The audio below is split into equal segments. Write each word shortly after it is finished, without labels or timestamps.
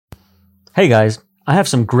Hey guys, I have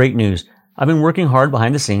some great news. I've been working hard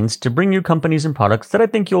behind the scenes to bring you companies and products that I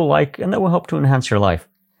think you'll like and that will help to enhance your life.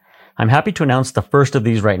 I'm happy to announce the first of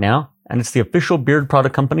these right now, and it's the official beard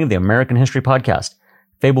product company of the American History Podcast,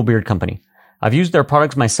 Fable Beard Company. I've used their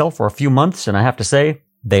products myself for a few months, and I have to say,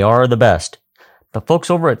 they are the best. The folks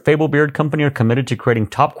over at Fable Beard Company are committed to creating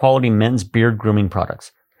top quality men's beard grooming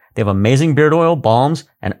products. They have amazing beard oil, balms,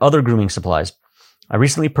 and other grooming supplies. I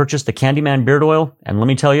recently purchased the Candyman beard oil, and let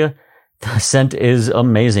me tell you, the scent is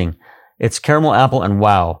amazing. It's caramel apple and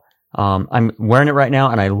wow. I'm wearing it right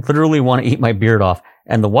now and I literally want to eat my beard off.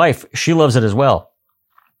 And the wife, she loves it as well.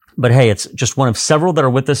 But hey, it's just one of several that are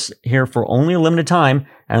with us here for only a limited time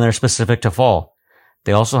and they're specific to fall.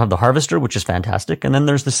 They also have the Harvester, which is fantastic. And then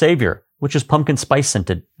there's the Savior, which is pumpkin spice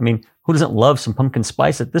scented. I mean, who doesn't love some pumpkin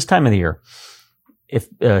spice at this time of the year? If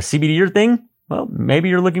CBD your thing, well, maybe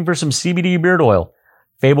you're looking for some CBD beard oil.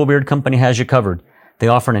 Fable Beard Company has you covered. They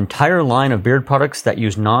offer an entire line of beard products that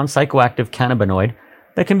use non-psychoactive cannabinoid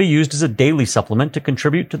that can be used as a daily supplement to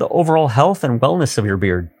contribute to the overall health and wellness of your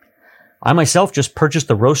beard. I myself just purchased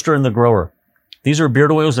the Roaster and the Grower. These are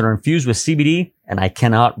beard oils that are infused with CBD, and I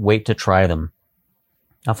cannot wait to try them.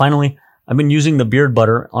 Now finally, I've been using the beard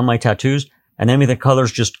butter on my tattoos, and any of the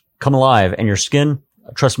colors just come alive, and your skin,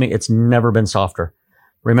 trust me, it's never been softer.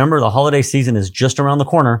 Remember, the holiday season is just around the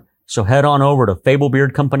corner, so head on over to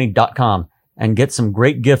fablebeardcompany.com and get some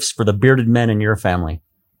great gifts for the bearded men in your family.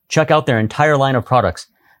 Check out their entire line of products.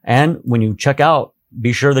 And when you check out,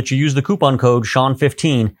 be sure that you use the coupon code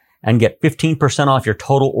Sean15 and get 15% off your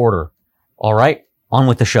total order. All right, on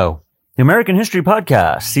with the show. The American History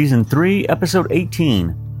Podcast, Season 3, Episode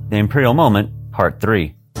 18, The Imperial Moment, Part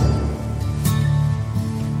 3.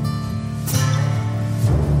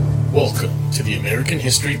 Welcome to the American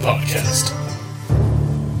History Podcast.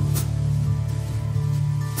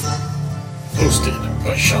 Hosted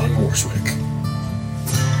by Sean Morswick.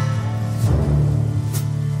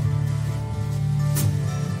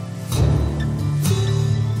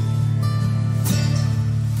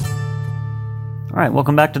 All right,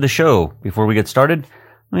 welcome back to the show. Before we get started,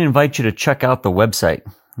 let me invite you to check out the website.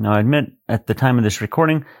 Now, I admit at the time of this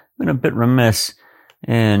recording, I've been a bit remiss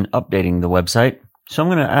in updating the website, so I'm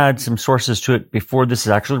going to add some sources to it before this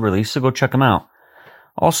is actually released, so go check them out.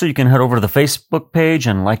 Also, you can head over to the Facebook page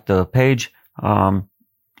and like the page.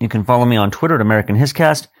 You can follow me on Twitter at American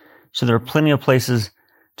Hiscast, so there are plenty of places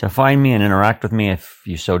to find me and interact with me if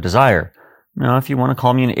you so desire. Now, if you want to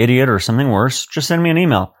call me an idiot or something worse, just send me an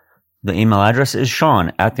email. The email address is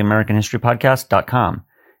Sean@theamericanhistorypodcast.com,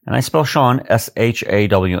 and I spell Sean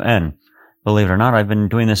S-H-A-W-N. Believe it or not, I've been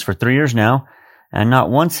doing this for 3 years now, and not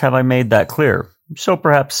once have I made that clear. So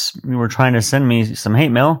perhaps you were trying to send me some hate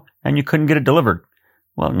mail and you couldn't get it delivered.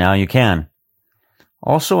 Well, now you can.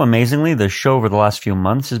 Also, amazingly, the show over the last few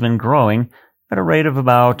months has been growing at a rate of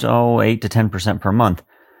about 8 to 10% per month.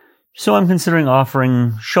 So I'm considering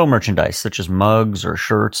offering show merchandise, such as mugs or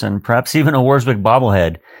shirts, and perhaps even a Worswick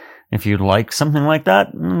bobblehead. If you'd like something like that,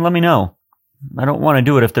 let me know. I don't want to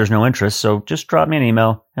do it if there's no interest, so just drop me an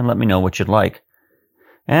email and let me know what you'd like.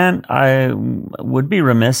 And I would be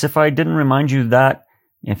remiss if I didn't remind you that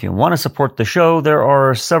if you want to support the show, there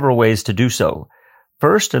are several ways to do so.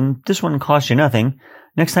 First, and this one costs you nothing,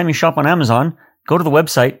 next time you shop on Amazon, go to the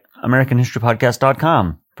website,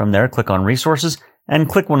 AmericanHistoryPodcast.com. From there, click on Resources and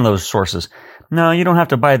click one of those sources. Now, you don't have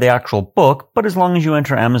to buy the actual book, but as long as you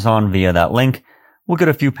enter Amazon via that link, we'll get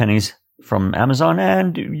a few pennies from Amazon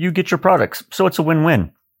and you get your products. So it's a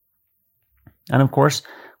win-win. And of course,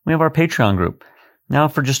 we have our Patreon group. Now,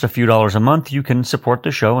 for just a few dollars a month, you can support the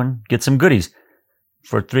show and get some goodies.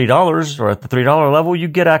 For $3 or at the $3 level, you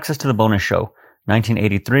get access to the bonus show,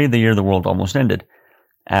 1983, the year the world almost ended.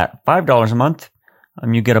 At $5 a month,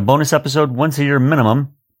 you get a bonus episode once a year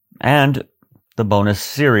minimum and the bonus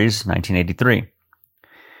series, 1983.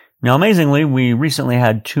 Now, amazingly, we recently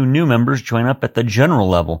had 2 new members join up at the general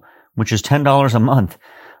level, which is $10 a month.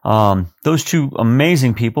 Those 2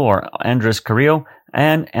 amazing people are Andres Carrillo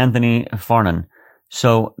and Anthony Farnan.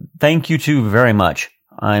 So thank you 2 very much.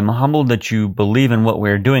 I'm humbled that you believe in what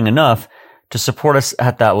we're doing enough to support us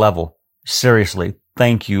at that level. Seriously,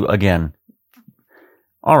 thank you again.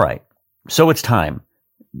 All right, so it's time.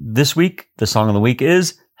 This week, the song of the week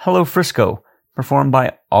is Hello Frisco, performed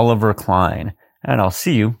by Oliver Klein. And I'll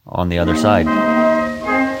see you on the other side.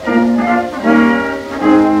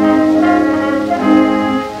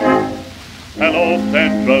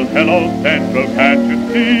 Hello Central, can't you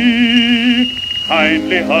see?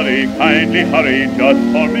 Kindly hurry just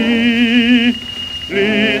for me.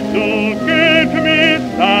 Please do get me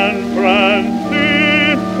San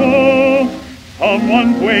Francisco.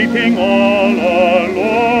 Someone's waiting all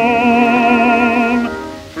alone.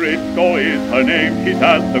 her name, she's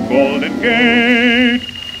at the Golden Gate.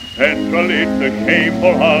 Central, it's a shame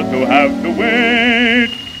for her to have to wait.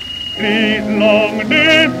 Please, long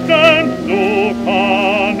distance, do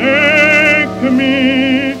connect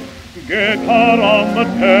me. Get her on the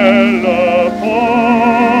telephone.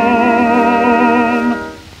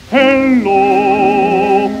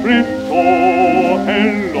 Hello, Frisco,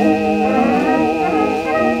 hello.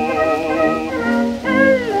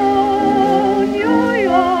 Hello, New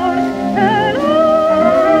York, hello.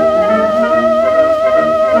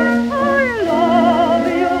 I love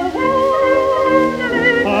you only.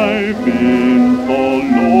 I've been so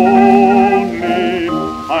lonely.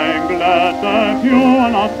 I'm glad that you're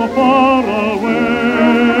not so far away.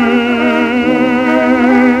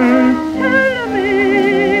 Tell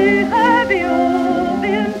me, have you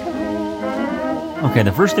been through? Okay,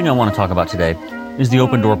 the first thing I want to talk about today is the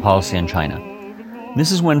open door policy in China.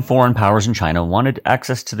 This is when foreign powers in China wanted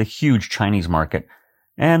access to the huge Chinese market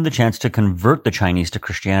and the chance to convert the Chinese to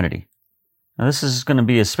Christianity. Now, this is going to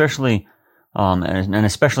be an especially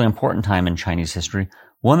important time in Chinese history,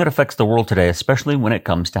 one that affects the world today, especially when it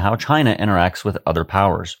comes to how China interacts with other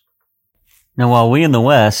powers. Now, while we in the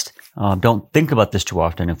West don't think about this too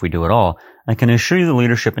often, if we do at all, I can assure you the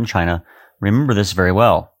leadership in China remember this very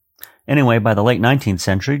well. Anyway, by the late 19th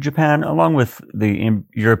century, Japan, along with the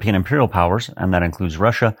European imperial powers, and that includes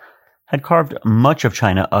Russia, had carved much of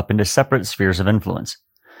China up into separate spheres of influence.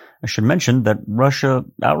 I should mention that Russia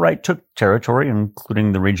outright took territory,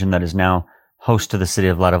 including the region that is now host to the city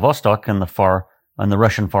of Vladivostok in the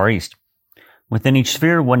Russian Far East. Within each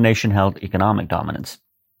sphere, one nation held economic dominance.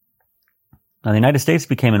 Now, the United States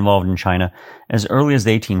became involved in China as early as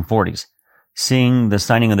the 1840s. Seeing the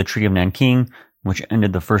signing of the Treaty of Nanking, which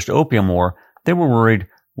ended the First Opium War, they were worried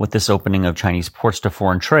what this opening of Chinese ports to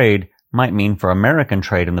foreign trade might mean for American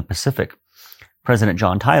trade in the Pacific. President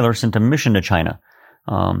John Tyler sent a mission to China,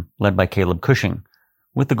 led by Caleb Cushing,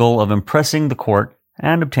 with the goal of impressing the court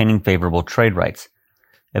and obtaining favorable trade rights.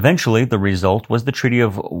 Eventually, the result was the Treaty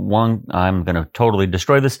of Whangia,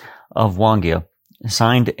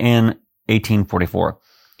 signed in 1844.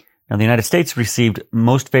 Now, the United States received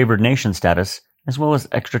most favored nation status, as well as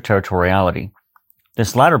extraterritoriality.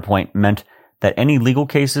 This latter point meant that any legal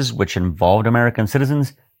cases which involved American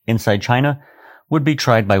citizens inside China would be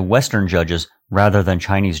tried by Western judges rather than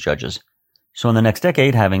Chinese judges. So in the next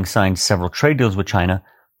decade, having signed several trade deals with China,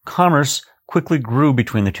 commerce quickly grew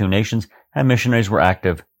between the two nations and missionaries were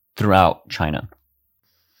active throughout China.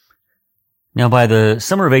 Now, by the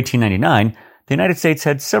summer of 1899, the United States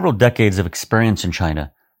had several decades of experience in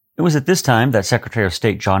China. It was at this time that Secretary of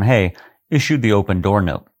State John Hay issued the open door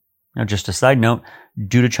note. Now, just a side note,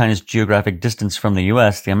 due to China's geographic distance from the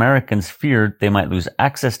U.S., the Americans feared they might lose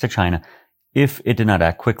access to China if it did not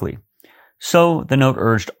act quickly. So, the note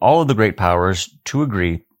urged all of the great powers to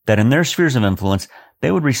agree that in their spheres of influence,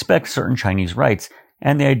 they would respect certain Chinese rights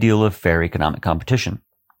and the ideal of fair economic competition.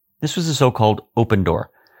 This was the so-called open door.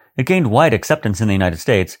 It gained wide acceptance in the United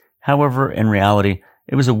States. However, in reality,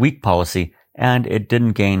 it was a weak policy and it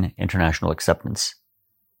didn't gain international acceptance.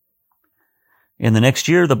 In the next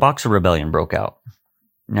year, the Boxer Rebellion broke out.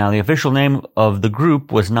 Now, the official name of the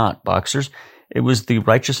group was not Boxers. It was the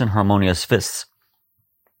Righteous and Harmonious Fists.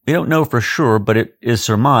 We don't know for sure, but it is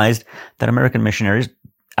surmised that American missionaries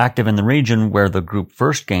active in the region where the group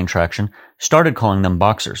first gained traction started calling them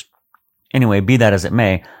Boxers. Anyway, be that as it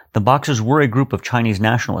may, the Boxers were a group of Chinese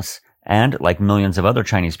nationalists, and, like millions of other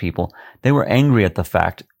Chinese people, they were angry at the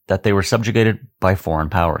fact that they were subjugated by foreign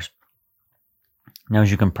powers. Now, as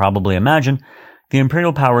you can probably imagine, the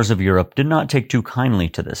imperial powers of Europe did not take too kindly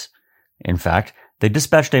to this. In fact, they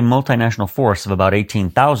dispatched a multinational force of about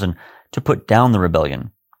 18,000 to put down the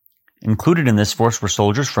rebellion. Included in this force were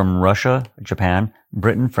soldiers from Russia, Japan,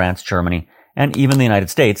 Britain, France, Germany, and even the United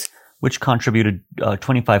States, which contributed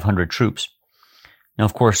 2,500 troops. Now,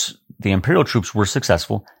 of course, the imperial troops were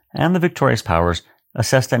successful, and the victorious powers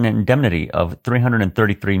assessed an indemnity of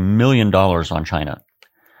 $333 million on China.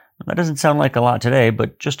 That doesn't sound like a lot today,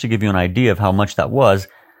 but just to give you an idea of how much that was,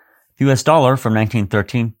 the US dollar from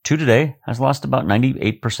 1913 to today has lost about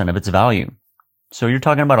 98% of its value. So you're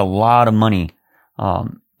talking about a lot of money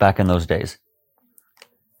back in those days.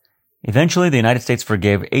 Eventually, the United States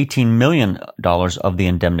forgave $18 million of the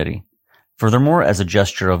indemnity. Furthermore, as a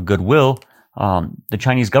gesture of goodwill, the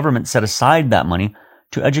Chinese government set aside that money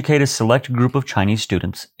to educate a select group of Chinese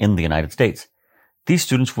students in the United States. These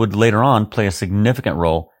students would later on play a significant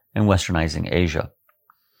role in westernizing Asia.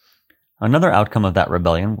 Another outcome of that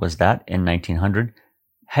rebellion was that, in 1900,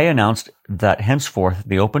 Hay announced that henceforth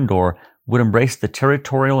the open door would embrace the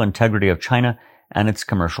territorial integrity of China and its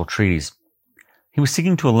commercial treaties. He was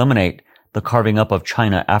seeking to eliminate the carving up of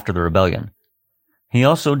China after the rebellion. He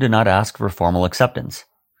also did not ask for formal acceptance.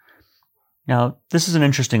 Now, this is an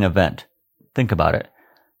interesting event. Think about it.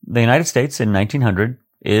 The United States in 1900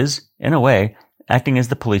 is, in a way, acting as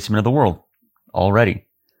the policeman of the world already.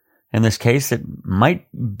 In this case, it might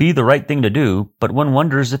be the right thing to do, but one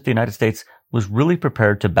wonders if the United States was really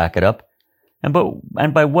prepared to back it up,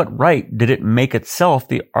 and by what right did it make itself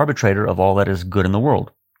the arbitrator of all that is good in the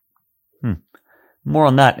world? More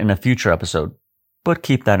on that in a future episode, but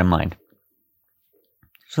keep that in mind.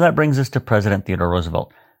 So that brings us to President Theodore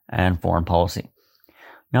Roosevelt and foreign policy.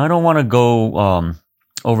 Now, I don't want to go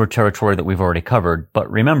over territory that we've already covered,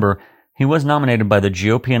 but remember, he was nominated by the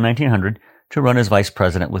GOP in 1900 to run as vice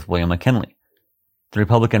president with William McKinley. The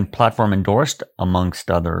Republican platform endorsed,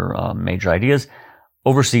 amongst other major ideas,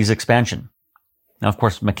 overseas expansion. Now, of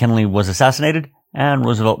course, McKinley was assassinated, and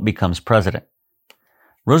Roosevelt becomes president.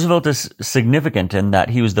 Roosevelt is significant in that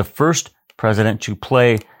he was the first president to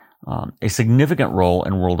play a significant role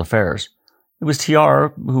in world affairs. It was TR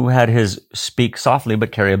who had his speak softly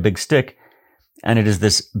but carry a big stick, and it is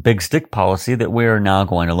this big stick policy that we are now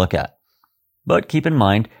going to look at. But keep in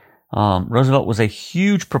mind, Roosevelt was a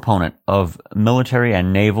huge proponent of military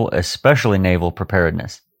and naval, especially naval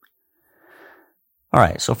preparedness. All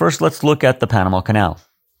right, so first let's look at the Panama Canal.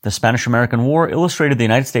 The Spanish-American War illustrated the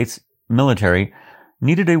United States military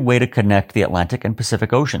needed a way to connect the Atlantic and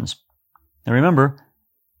Pacific Oceans. Now remember,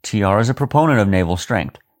 TR is a proponent of naval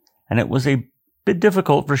strength, and it was a bit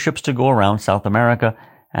difficult for ships to go around South America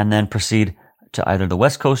and then proceed to either the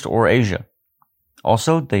West Coast or Asia.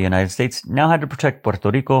 Also, the United States now had to protect Puerto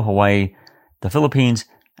Rico, Hawaii, the Philippines,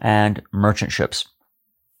 and merchant ships.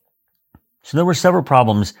 So there were several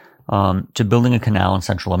problems to building a canal in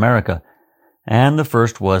Central America, and the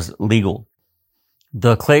first was legal.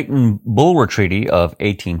 The Clayton-Bulwer Treaty of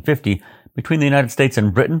 1850 between the United States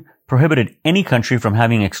and Britain prohibited any country from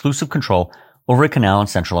having exclusive control over a canal in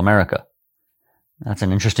Central America. That's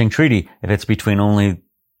an interesting treaty if it's between only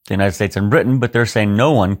the United States and Britain, but they're saying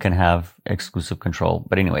no one can have exclusive control.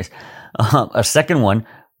 But anyways, a second one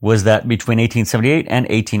was that between 1878 and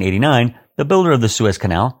 1889, the builder of the Suez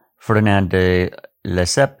Canal, Ferdinand de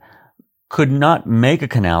Lesseps, could not make a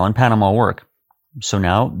canal in Panama work. So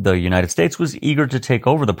now the United States was eager to take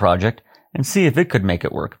over the project and see if it could make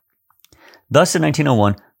it work. Thus, in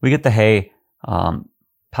 1901, we get the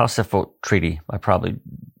Hay-Pauncefote Treaty. I probably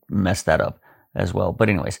messed that up as well. But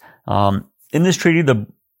anyways, in this treaty, the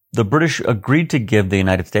British agreed to give the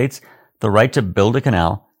United States the right to build a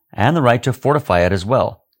canal and the right to fortify it as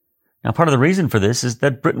well. Now, part of the reason for this is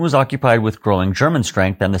that Britain was occupied with growing German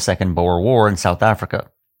strength and the Second Boer War in South Africa.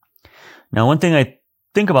 Now, one thing I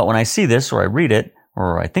think about when I see this, or I read it,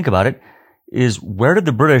 or I think about it, is where did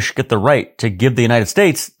the British get the right to give the United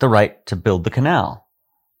States the right to build the canal?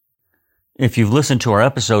 If you've listened to our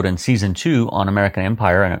episode in Season 2 on American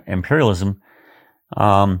Empire and Imperialism,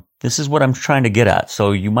 this is what I'm trying to get at.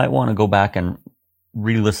 So you might want to go back and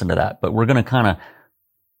re-listen to that. But we're going to kind of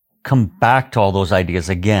come back to all those ideas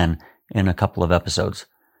again in a couple of episodes.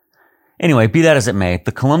 Anyway, be that as it may,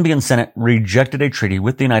 the Colombian Senate rejected a treaty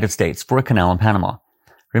with the United States for a canal in Panama.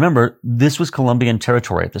 Remember, this was Colombian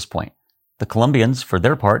territory at this point. The Colombians, for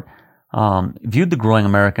their part, viewed the growing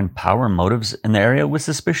American power and motives in the area with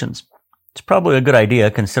suspicions. It's probably a good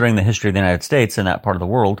idea considering the history of the United States in that part of the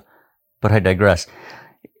world, but I digress.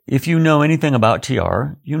 If you know anything about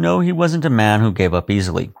TR, you know he wasn't a man who gave up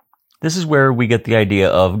easily. This is where we get the idea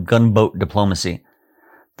of gunboat diplomacy.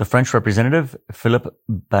 The French representative, Philippe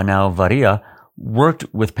Banau-Varilla, worked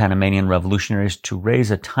with Panamanian revolutionaries to raise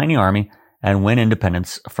a tiny army and win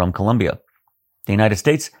independence from Colombia. The United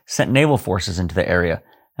States sent naval forces into the area,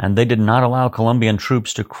 and they did not allow Colombian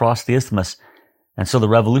troops to cross the isthmus, and so the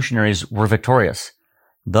revolutionaries were victorious.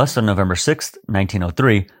 Thus, on November 6,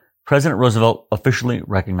 1903, President Roosevelt officially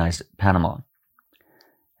recognized Panama.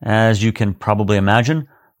 As you can probably imagine,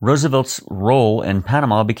 Roosevelt's role in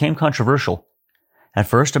Panama became controversial. At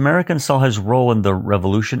first, Americans saw his role in the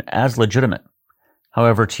revolution as legitimate.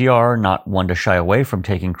 However, TR, not one to shy away from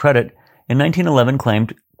taking credit, in 1911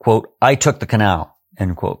 claimed, quote, "I took the canal,"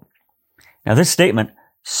 end quote. Now, this statement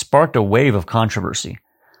sparked a wave of controversy.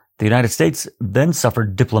 The United States then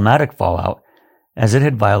suffered diplomatic fallout as it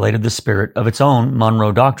had violated the spirit of its own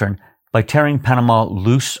Monroe Doctrine by tearing Panama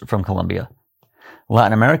loose from Colombia.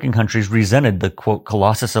 Latin American countries resented the, quote,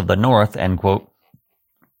 Colossus of the North, end quote,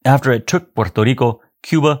 after it took Puerto Rico,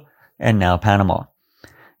 Cuba, and now Panama.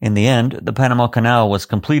 In the end, the Panama Canal was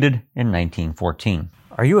completed in 1914.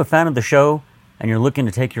 Are you a fan of the show and you're looking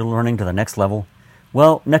to take your learning to the next level?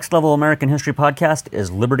 Well, Next Level American History Podcast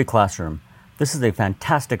is Liberty Classroom, This is a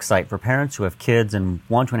fantastic site for parents who have kids and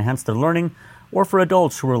want to enhance their learning, or for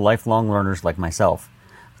adults who are lifelong learners like myself.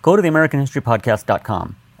 Go to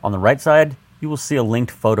theamericanhistorypodcast.com. On the right side, you will see a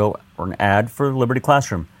linked photo or an ad for Liberty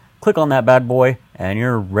Classroom. Click on that bad boy, and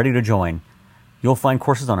you're ready to join. You'll find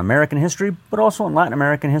courses on American history, but also on Latin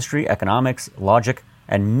American history, economics, logic,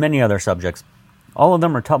 and many other subjects. All of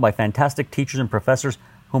them are taught by fantastic teachers and professors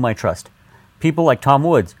whom I trust. People like Tom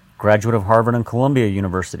Woods, graduate of Harvard and Columbia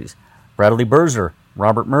Universities, Bradley Berzer,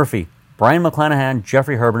 Robert Murphy, Brian McClanahan,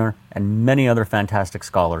 Jeffrey Herbener, and many other fantastic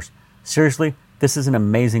scholars. Seriously, this is an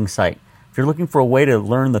amazing site. If you're looking for a way to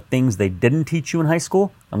learn the things they didn't teach you in high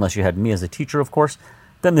school, unless you had me as a teacher, of course,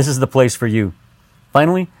 then this is the place for you.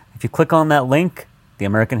 Finally, if you click on that link, the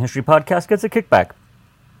American History Podcast gets a kickback.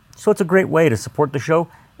 So it's a great way to support the show,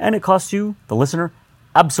 and it costs you, the listener,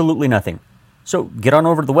 absolutely nothing. So get on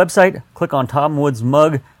over to the website, click on Tom Wood's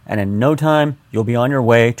mug, and in no time, you'll be on your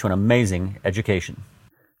way to an amazing education.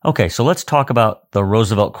 Okay, so let's talk about the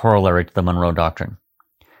Roosevelt corollary to the Monroe Doctrine.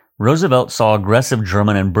 Roosevelt saw aggressive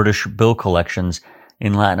German and British bill collections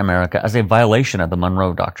in Latin America as a violation of the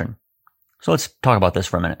Monroe Doctrine. So let's talk about this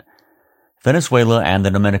for a minute. Venezuela and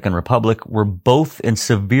the Dominican Republic were both in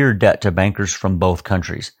severe debt to bankers from both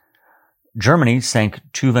countries. Germany sank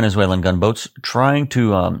 2 Venezuelan gunboats trying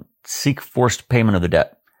to seek forced payment of the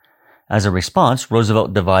debt. As a response,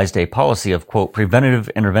 Roosevelt devised a policy of, quote, preventative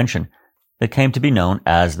intervention that came to be known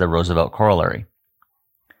as the Roosevelt Corollary.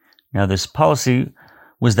 Now, this policy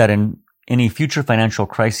was that in any future financial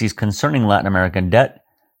crises concerning Latin American debt,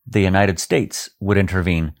 the United States would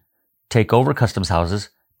intervene, take over customs houses,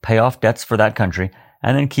 pay off debts for that country,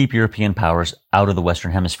 and then keep European powers out of the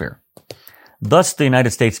Western Hemisphere. Thus, the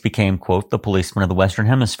United States became, quote, the policeman of the Western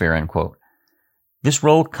Hemisphere, end quote. This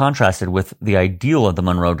role contrasted with the ideal of the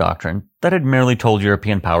Monroe Doctrine that had merely told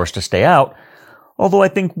European powers to stay out, although I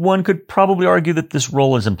think one could probably argue that this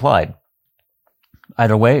role is implied.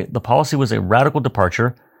 Either way, the policy was a radical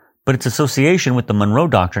departure, but its association with the Monroe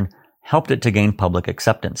Doctrine helped it to gain public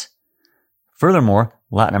acceptance. Furthermore,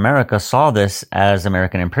 Latin America saw this as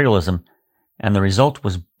American imperialism, and the result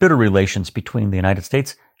was bitter relations between the United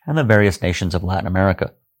States and the various nations of Latin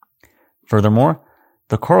America. Furthermore,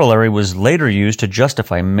 the corollary was later used to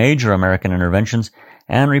justify major American interventions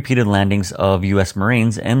and repeated landings of U.S.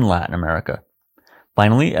 Marines in Latin America.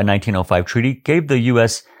 Finally, a 1905 treaty gave the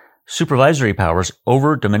U.S. supervisory powers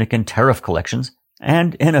over Dominican tariff collections,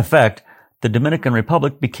 and in effect, the Dominican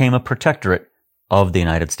Republic became a protectorate of the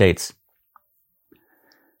United States.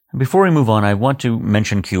 Before we move on, I want to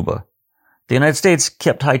mention Cuba. The United States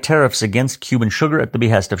kept high tariffs against Cuban sugar at the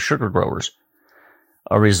behest of sugar growers.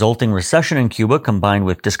 A resulting recession in Cuba, combined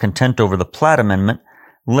with discontent over the Platt Amendment,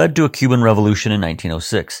 led to a Cuban revolution in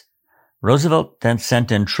 1906. Roosevelt then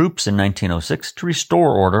sent in troops in 1906 to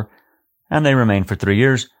restore order, and they remained for 3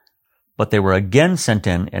 years, but they were again sent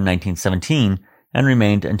in 1917 and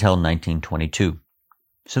remained until 1922.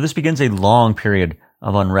 So this begins a long period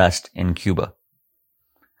of unrest in Cuba.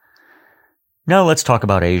 Now let's talk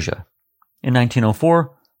about Asia. In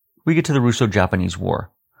 1904, we get to the Russo-Japanese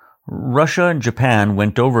War. Russia and Japan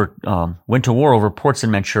went to war over ports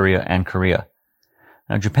in Manchuria and Korea.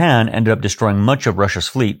 Now, Japan ended up destroying much of Russia's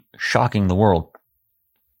fleet, shocking the world.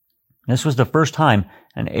 This was the first time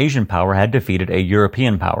an Asian power had defeated a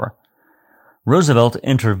European power. Roosevelt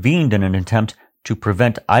intervened in an attempt to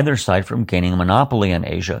prevent either side from gaining a monopoly in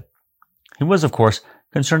Asia. He was, of course,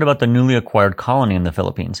 concerned about the newly acquired colony in the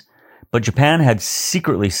Philippines, but Japan had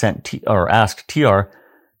secretly asked TR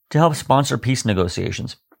to help sponsor peace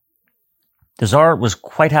negotiations. The Tsar was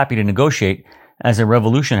quite happy to negotiate, as a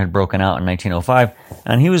revolution had broken out in 1905,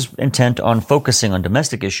 and he was intent on focusing on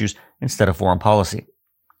domestic issues instead of foreign policy.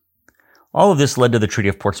 All of this led to the Treaty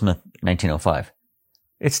of Portsmouth in 1905.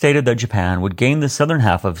 It stated that Japan would gain the southern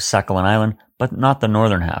half of Sakhalin Island, but not the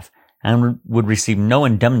northern half, and would receive no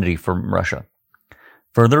indemnity from Russia.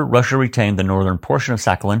 Further, Russia retained the northern portion of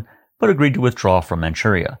Sakhalin, but agreed to withdraw from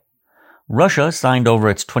Manchuria. Russia signed over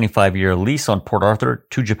its 25-year lease on Port Arthur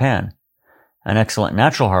to Japan. An excellent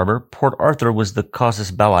natural harbor, Port Arthur was the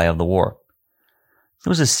casus belli of the war.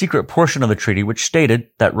 There was a secret portion of the treaty which stated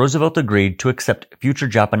that Roosevelt agreed to accept future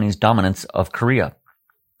Japanese dominance of Korea.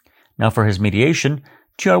 Now, for his mediation,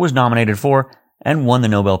 TR was nominated for and won the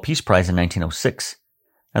Nobel Peace Prize in 1906.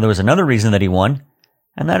 Now, there was another reason that he won,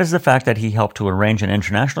 and that is the fact that he helped to arrange an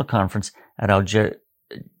international conference at Algeciras,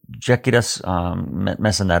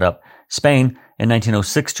 messing that up, Spain, in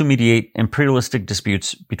 1906 to mediate imperialistic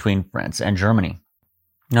disputes between France and Germany.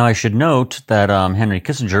 Now, I should note that Henry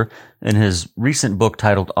Kissinger, in his recent book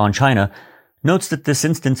titled On China, notes that this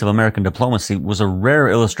instance of American diplomacy was a rare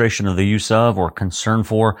illustration of the use of or concern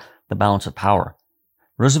for the balance of power.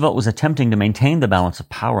 Roosevelt was attempting to maintain the balance of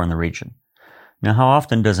power in the region. Now, how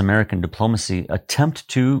often does American diplomacy attempt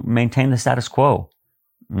to maintain the status quo?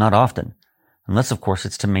 Not often. Unless, of course,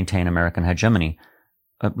 it's to maintain American hegemony.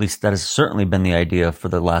 At least that has certainly been the idea for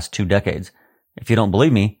the last 2 decades. If you don't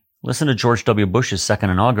believe me, listen to George W. Bush's second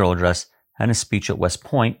inaugural address and his speech at West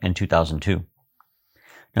Point in 2002.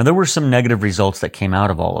 Now, there were some negative results that came out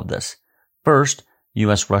of all of this. First,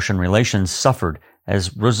 U.S.-Russian relations suffered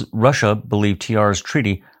as Russia believed TR's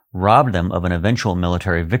treaty robbed them of an eventual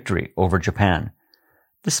military victory over Japan.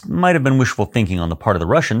 This might have been wishful thinking on the part of the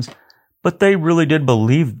Russians, but they really did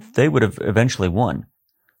believe they would have eventually won.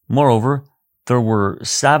 Moreover, there were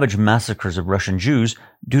savage massacres of Russian Jews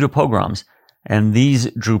due to pogroms, and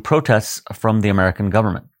these drew protests from the American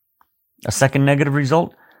government. A second negative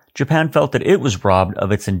result, Japan felt that it was robbed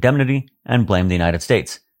of its indemnity and blamed the United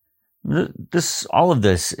States. All of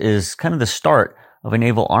this is kind of the start of a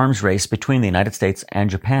naval arms race between the United States and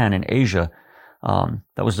Japan in Asia.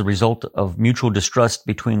 That was the result of mutual distrust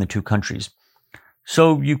between the two countries.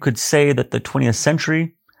 So you could say that the 20th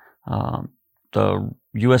century, the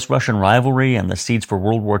U.S.-Russian rivalry and the seeds for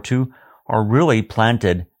World War II are really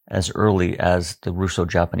planted as early as the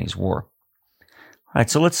Russo-Japanese War. All right,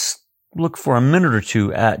 so let's look for a minute or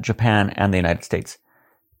two at Japan and the United States.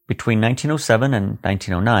 Between 1907 and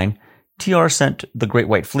 1909, TR sent the Great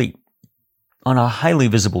White Fleet on a highly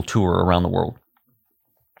visible tour around the world.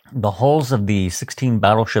 The hulls of the 16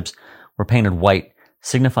 battleships were painted white,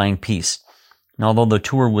 signifying peace. And although the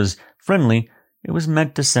tour was friendly, it was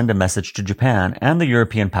meant to send a message to Japan and the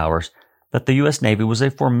European powers that the U.S. Navy was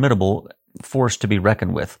a formidable force to be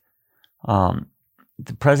reckoned with.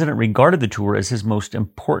 The president regarded the tour as his most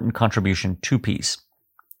important contribution to peace.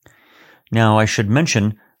 Now, I should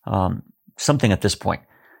mention something at this point.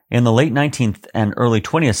 In the late 19th and early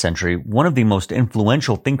 20th century, one of the most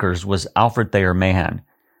influential thinkers was Alfred Thayer Mahan.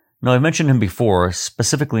 Now, I've mentioned him before,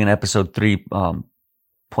 specifically in episode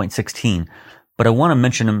 3.16, but I want to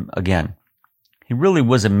mention him again. He really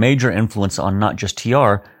was a major influence on not just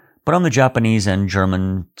TR, but on the Japanese and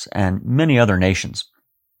Germans and many other nations.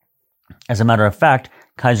 As a matter of fact,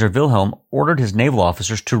 Kaiser Wilhelm ordered his naval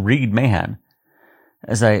officers to read Mahan.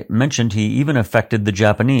 As I mentioned, he even affected the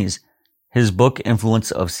Japanese. His book,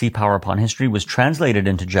 Influence of Sea Power Upon History, was translated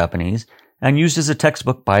into Japanese and used as a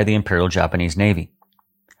textbook by the Imperial Japanese Navy.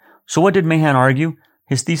 So what did Mahan argue?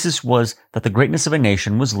 His thesis was that the greatness of a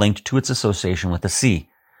nation was linked to its association with the sea.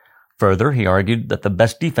 Further, he argued that the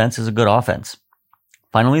best defense is a good offense.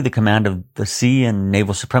 Finally, the command of the sea and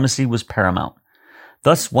naval supremacy was paramount.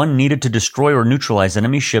 Thus, one needed to destroy or neutralize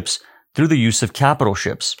enemy ships through the use of capital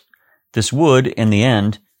ships. This would, in the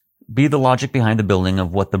end, be the logic behind the building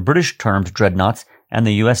of what the British termed dreadnoughts and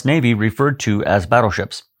the U.S. Navy referred to as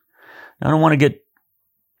battleships. Now, I don't want to get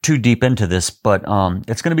too deep into this, but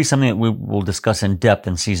it's going to be something that we will discuss in depth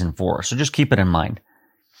in Season 4, so just keep it in mind.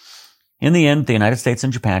 In the end, the United States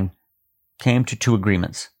and Japan came to 2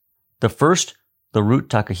 agreements. The first, the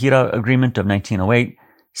Root-Takahira Agreement of 1908,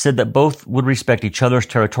 said that both would respect each other's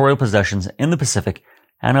territorial possessions in the Pacific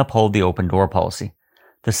and uphold the open door policy.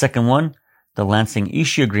 The second one, the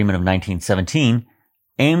Lansing-Ishii Agreement of 1917,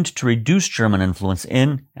 aimed to reduce German influence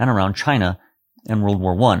in and around China in World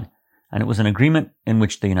War I, and it was an agreement in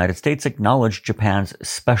which the United States acknowledged Japan's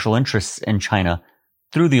special interests in China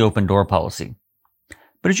through the open door policy.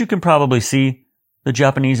 But as you can probably see, the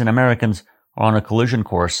Japanese and Americans are on a collision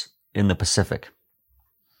course in the Pacific.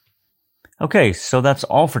 Okay, so that's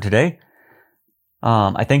all for today.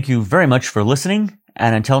 I thank you very much for listening,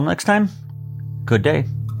 and until next time, good day.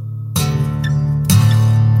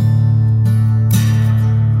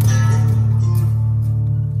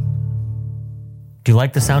 Do you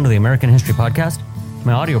like the sound of the American History Podcast?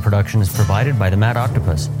 My audio production is provided by the Mad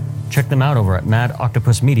Octopus. Check them out over at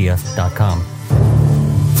madoctopusmedia.com.